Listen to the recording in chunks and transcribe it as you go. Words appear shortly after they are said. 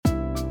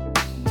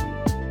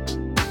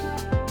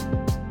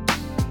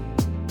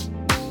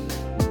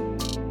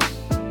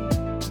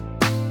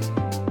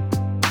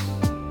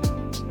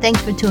Thanks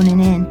for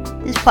tuning in.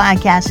 This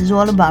podcast is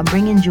all about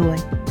bringing joy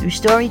through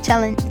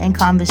storytelling and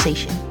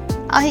conversation.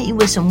 I'll hit you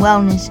with some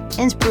wellness,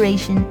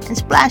 inspiration, and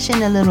splash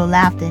in a little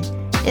laughter.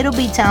 It'll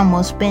be time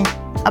well spent,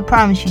 I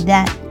promise you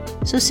that.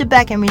 So sit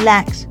back and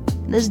relax.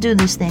 Let's do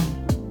this thing.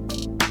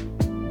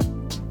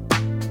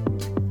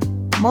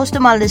 Most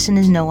of my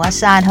listeners know I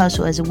side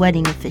hustle as a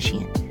wedding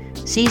officiant.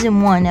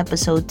 Season 1,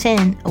 Episode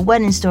 10, A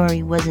Wedding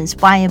Story, was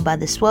inspired by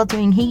the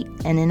sweltering heat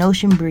and an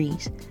ocean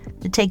breeze.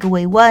 The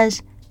takeaway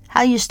was,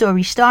 how your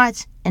story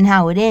starts and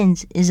how it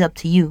ends is up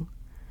to you.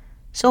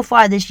 So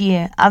far this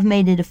year, I've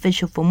made it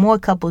official for more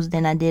couples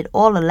than I did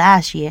all of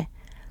last year.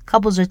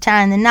 Couples are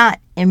tying the knot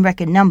in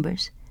record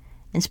numbers.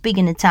 And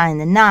speaking of tying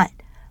the knot,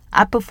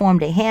 I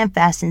performed a hand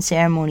fasting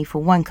ceremony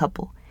for one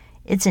couple.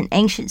 It's an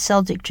ancient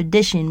Celtic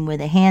tradition where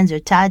the hands are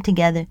tied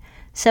together,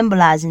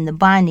 symbolizing the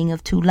binding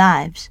of two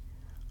lives.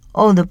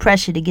 Oh, the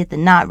pressure to get the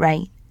knot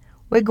right.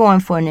 We're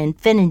going for an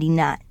infinity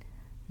knot.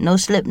 No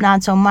slip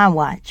knots on my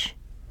watch.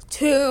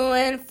 To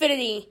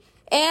infinity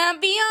and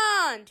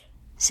beyond.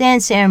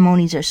 Sand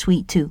ceremonies are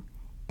sweet too.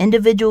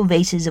 Individual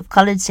vases of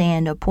colored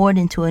sand are poured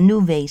into a new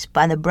vase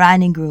by the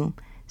bride and groom,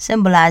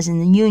 symbolizing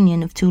the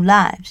union of two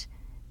lives.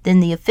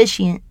 Then the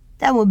officiant,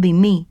 that would be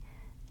me,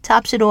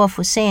 tops it off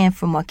with sand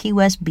from our Key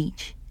West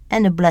beach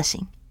and a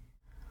blessing.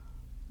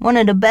 One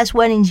of the best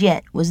weddings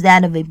yet was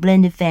that of a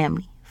blended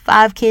family.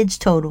 5 kids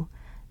total.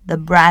 The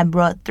bride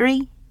brought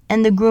 3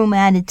 and the groom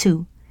added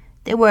 2.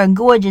 They were a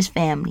gorgeous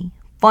family,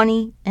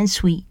 funny and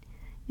sweet.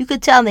 You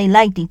could tell they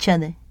liked each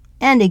other,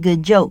 and a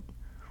good joke.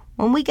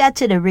 When we got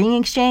to the ring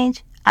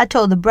exchange, I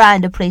told the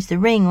bride to place the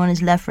ring on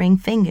his left ring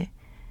finger.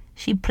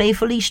 She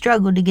playfully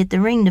struggled to get the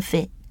ring to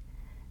fit.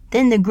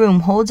 Then the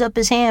groom holds up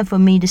his hand for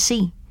me to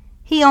see.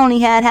 He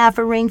only had half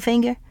a ring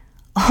finger.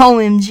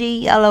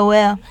 OMG,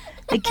 LOL.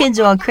 The kids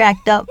all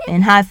cracked up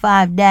and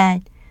high-fived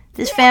Dad.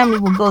 This family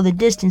will go the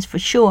distance for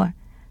sure.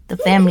 The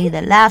family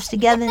that laughs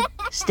together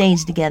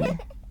stays together.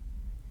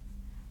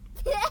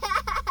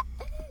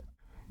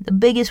 The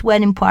biggest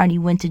wedding party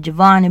went to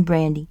Javon and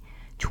Brandy.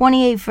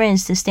 28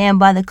 friends to stand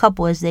by the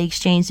couple as they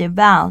exchanged their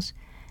vows.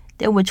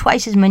 There were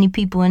twice as many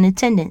people in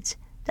attendance.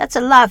 That's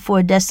a lot for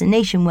a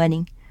destination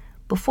wedding.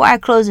 Before I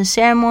closed the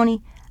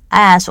ceremony,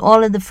 I asked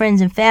all of the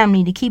friends and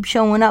family to keep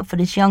showing up for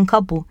this young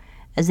couple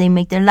as they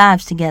make their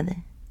lives together.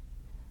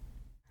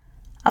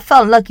 I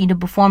felt lucky to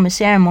perform a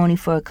ceremony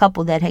for a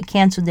couple that had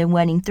canceled their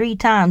wedding 3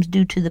 times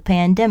due to the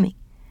pandemic.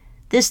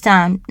 This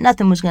time,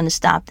 nothing was going to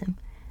stop them.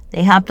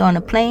 They hopped on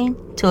a plane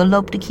to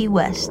elope to Key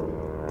West.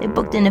 They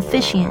booked an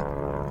officiant,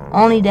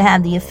 only to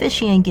have the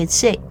officiant get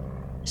sick,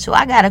 so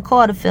I got a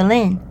call to fill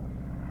in.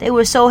 They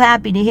were so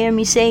happy to hear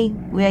me say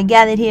we are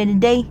gathered here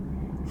today.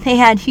 They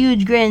had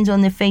huge grins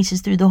on their faces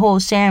through the whole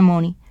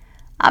ceremony.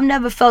 I've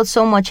never felt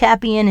so much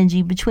happy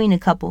energy between a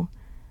couple.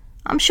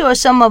 I'm sure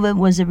some of it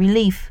was a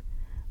relief,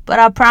 but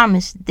I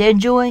promise their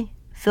joy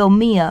filled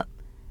me up.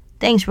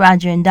 Thanks,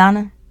 Roger and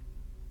Donna.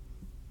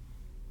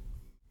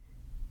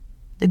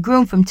 The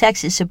groom from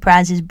Texas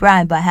surprised his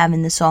bride by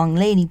having the song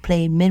Lady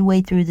played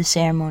midway through the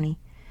ceremony.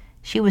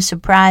 She was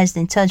surprised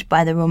and touched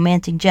by the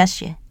romantic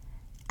gesture.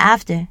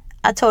 After,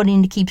 I told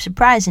him to keep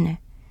surprising her.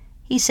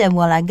 He said,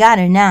 well, I got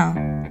her now.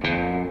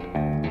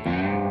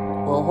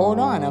 Well, hold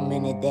on a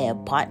minute there,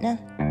 partner.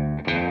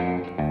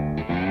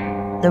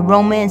 The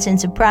romance and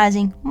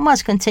surprising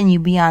must continue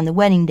beyond the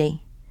wedding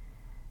day.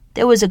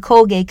 There was a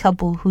Colgate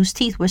couple whose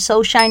teeth were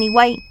so shiny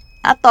white,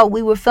 I thought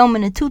we were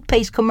filming a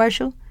toothpaste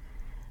commercial.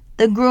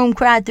 The groom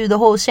cried through the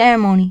whole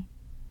ceremony.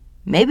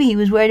 Maybe he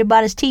was worried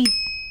about his teeth.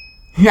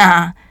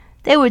 Nah,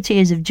 they were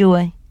tears of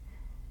joy.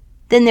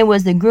 Then there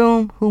was the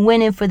groom who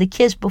went in for the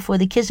kiss before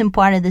the kissing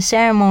part of the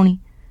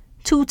ceremony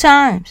 2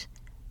 times.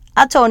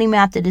 I told him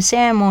after the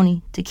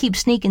ceremony to keep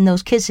sneaking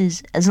those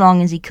kisses as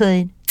long as he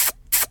could.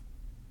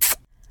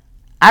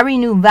 I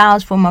renewed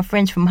vows for my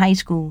friends from high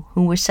school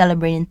who were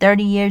celebrating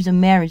 30 years of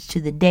marriage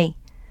to the day.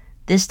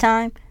 This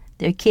time,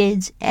 their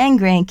kids and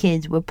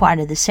grandkids were part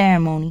of the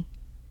ceremony.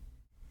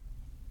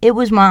 It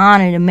was my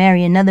honor to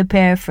marry another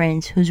pair of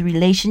friends whose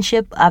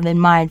relationship I've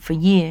admired for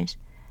years.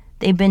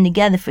 They've been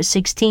together for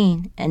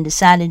 16 and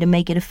decided to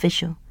make it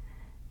official.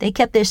 They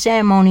kept their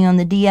ceremony on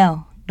the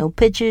DL, no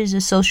pictures or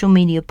social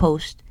media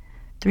posts.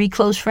 3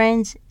 close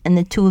friends and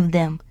the 2 of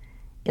them.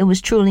 It was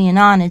truly an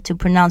honor to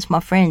pronounce my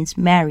friends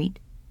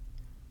married.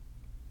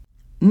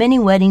 Many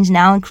weddings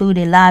now include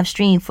a live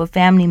stream for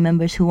family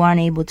members who aren't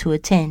able to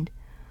attend.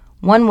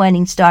 One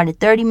wedding started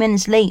 30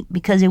 minutes late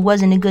because it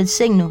wasn't a good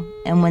signal,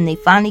 and when they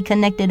finally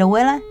connected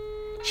Abuela,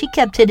 she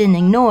kept hitting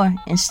ignore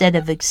instead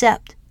of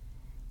accept.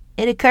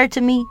 It occurred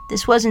to me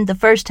this wasn't the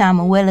first time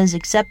Abuela's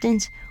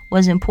acceptance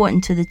was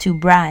important to the 2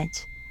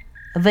 brides.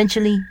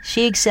 Eventually,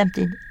 she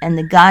accepted, and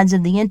the gods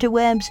of the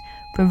interwebs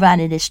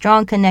provided a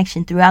strong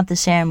connection throughout the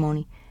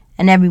ceremony,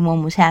 and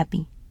everyone was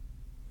happy.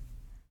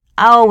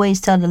 I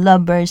always tell the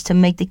lovebirds to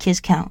make the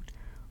kiss count.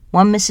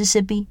 1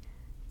 Mississippi,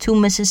 2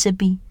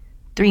 Mississippi,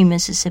 3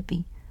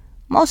 Mississippi,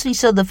 mostly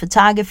so the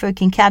photographer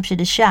can capture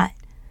the shot.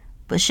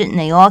 But shouldn't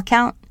they all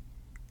count?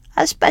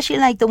 I especially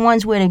like the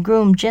ones where the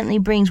groom gently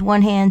brings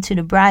one hand to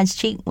the bride's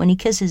cheek when he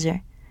kisses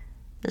her.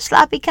 The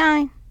sloppy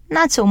kind?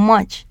 Not so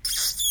much.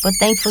 But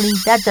thankfully,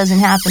 that doesn't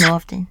happen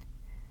often.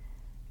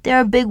 There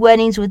are big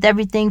weddings with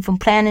everything from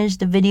planners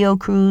to video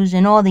crews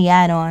and all the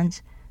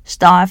add-ons.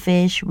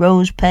 Starfish,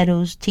 rose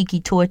petals, tiki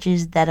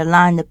torches that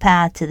align the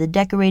path to the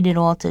decorated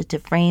altar to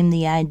frame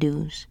the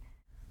I-dos.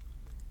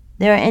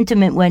 There are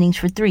intimate weddings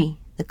for 3,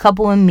 the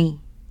couple and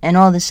me, and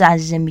all the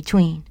sizes in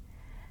between.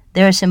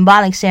 There are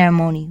symbolic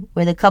ceremony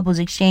where the couples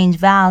exchange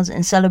vows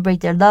and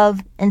celebrate their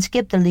love and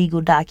skip the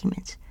legal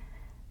documents.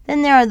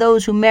 Then there are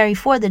those who marry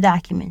for the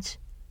documents.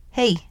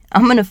 Hey,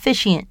 I'm an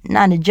officiant,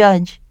 not a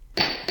judge.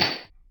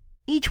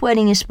 Each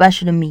wedding is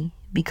special to me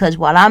because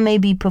while I may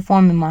be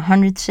performing my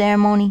 100th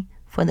ceremony,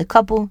 for the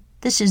couple,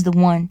 this is the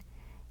one.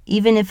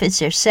 Even if it's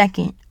their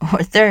 2nd or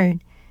 3rd,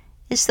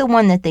 it's the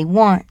one that they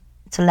want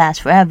to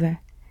last forever.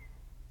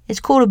 It's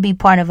cool to be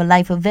part of a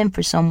life event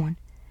for someone.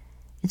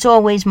 It's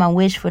always my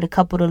wish for the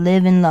couple to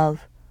live in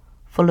love,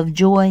 full of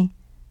joy,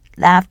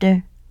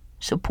 laughter,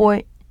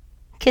 support,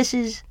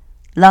 kisses,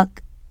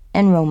 luck,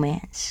 and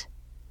romance.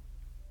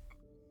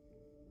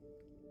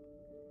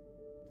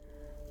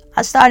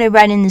 I started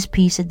writing this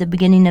piece at the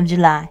beginning of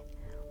July,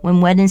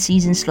 when wedding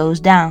season slows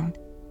down.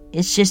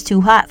 It's just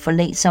too hot for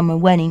late summer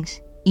weddings,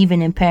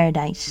 even in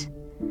paradise.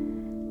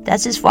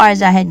 That's as far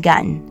as I had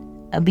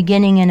gotten, a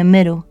beginning and a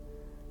middle.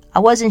 I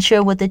wasn't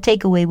sure what the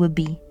takeaway would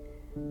be.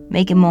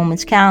 Making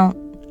moments count,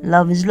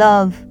 love is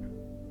love.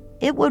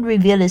 It would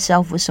reveal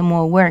itself with some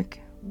more work.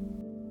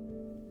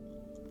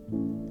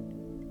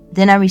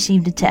 Then I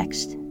received a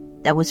text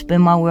that would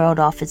spin my world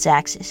off its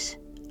axis.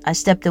 I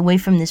stepped away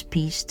from this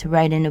piece to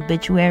write an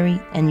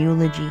obituary and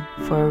eulogy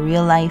for a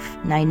real-life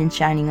knight in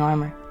shining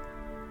armor,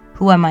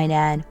 who I might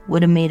add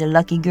would have made a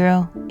lucky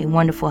girl a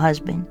wonderful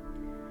husband.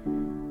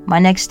 My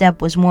next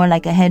step was more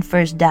like a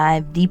headfirst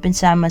dive deep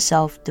inside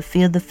myself to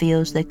feel the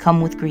feels that come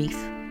with grief.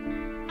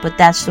 But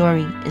that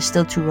story is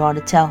still too raw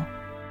to tell.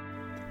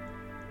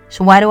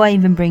 So why do I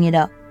even bring it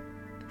up?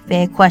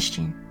 Fair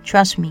question,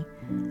 trust me.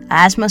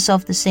 I asked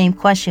myself the same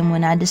question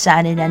when I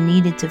decided I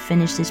needed to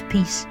finish this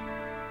piece.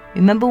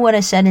 Remember what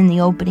I said in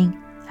the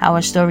opening? How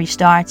our story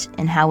starts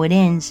and how it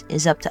ends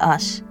is up to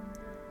us.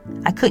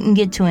 I couldn't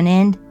get to an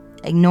end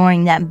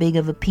ignoring that big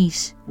of a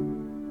piece.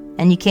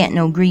 And you can't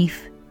know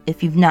grief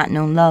if you've not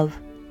known love.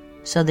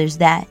 So there's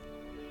that.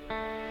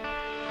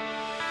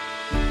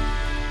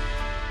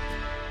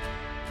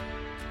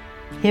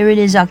 Here it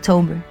is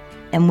October,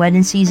 and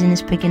wedding season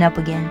is picking up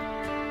again.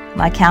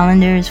 My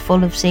calendar is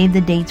full of save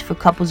the dates for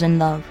couples in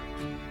love.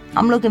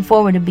 I'm looking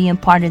forward to being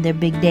part of their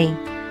big day.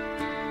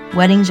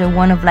 Weddings are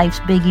one of life's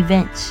big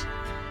events.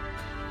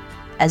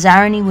 As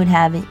irony would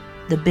have it,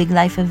 the big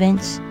life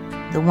events,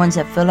 the ones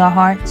that fill our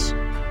hearts,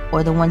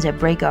 or the ones that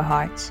break our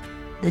hearts,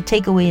 the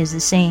takeaway is the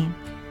same.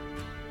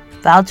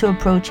 Vow to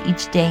approach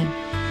each day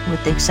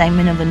with the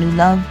excitement of a new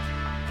love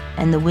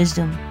and the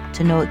wisdom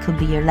to know it could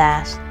be your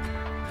last.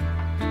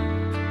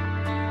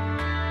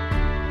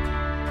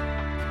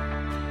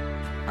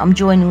 I'm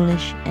Joy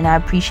Nulish, and I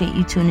appreciate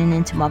you tuning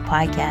into my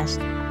podcast.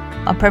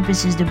 My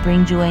purpose is to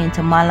bring joy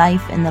into my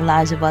life and the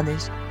lives of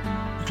others.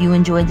 If you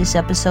enjoyed this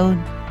episode,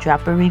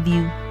 drop a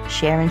review,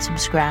 share, and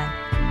subscribe,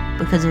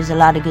 because there's a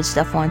lot of good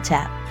stuff on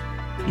tap.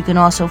 You can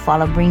also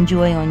follow Bring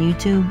Joy on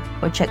YouTube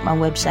or check my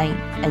website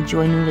at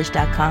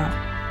joynulish.com.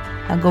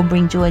 Now go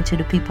bring joy to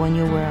the people in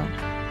your world.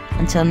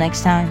 Until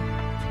next time,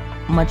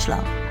 much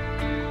love.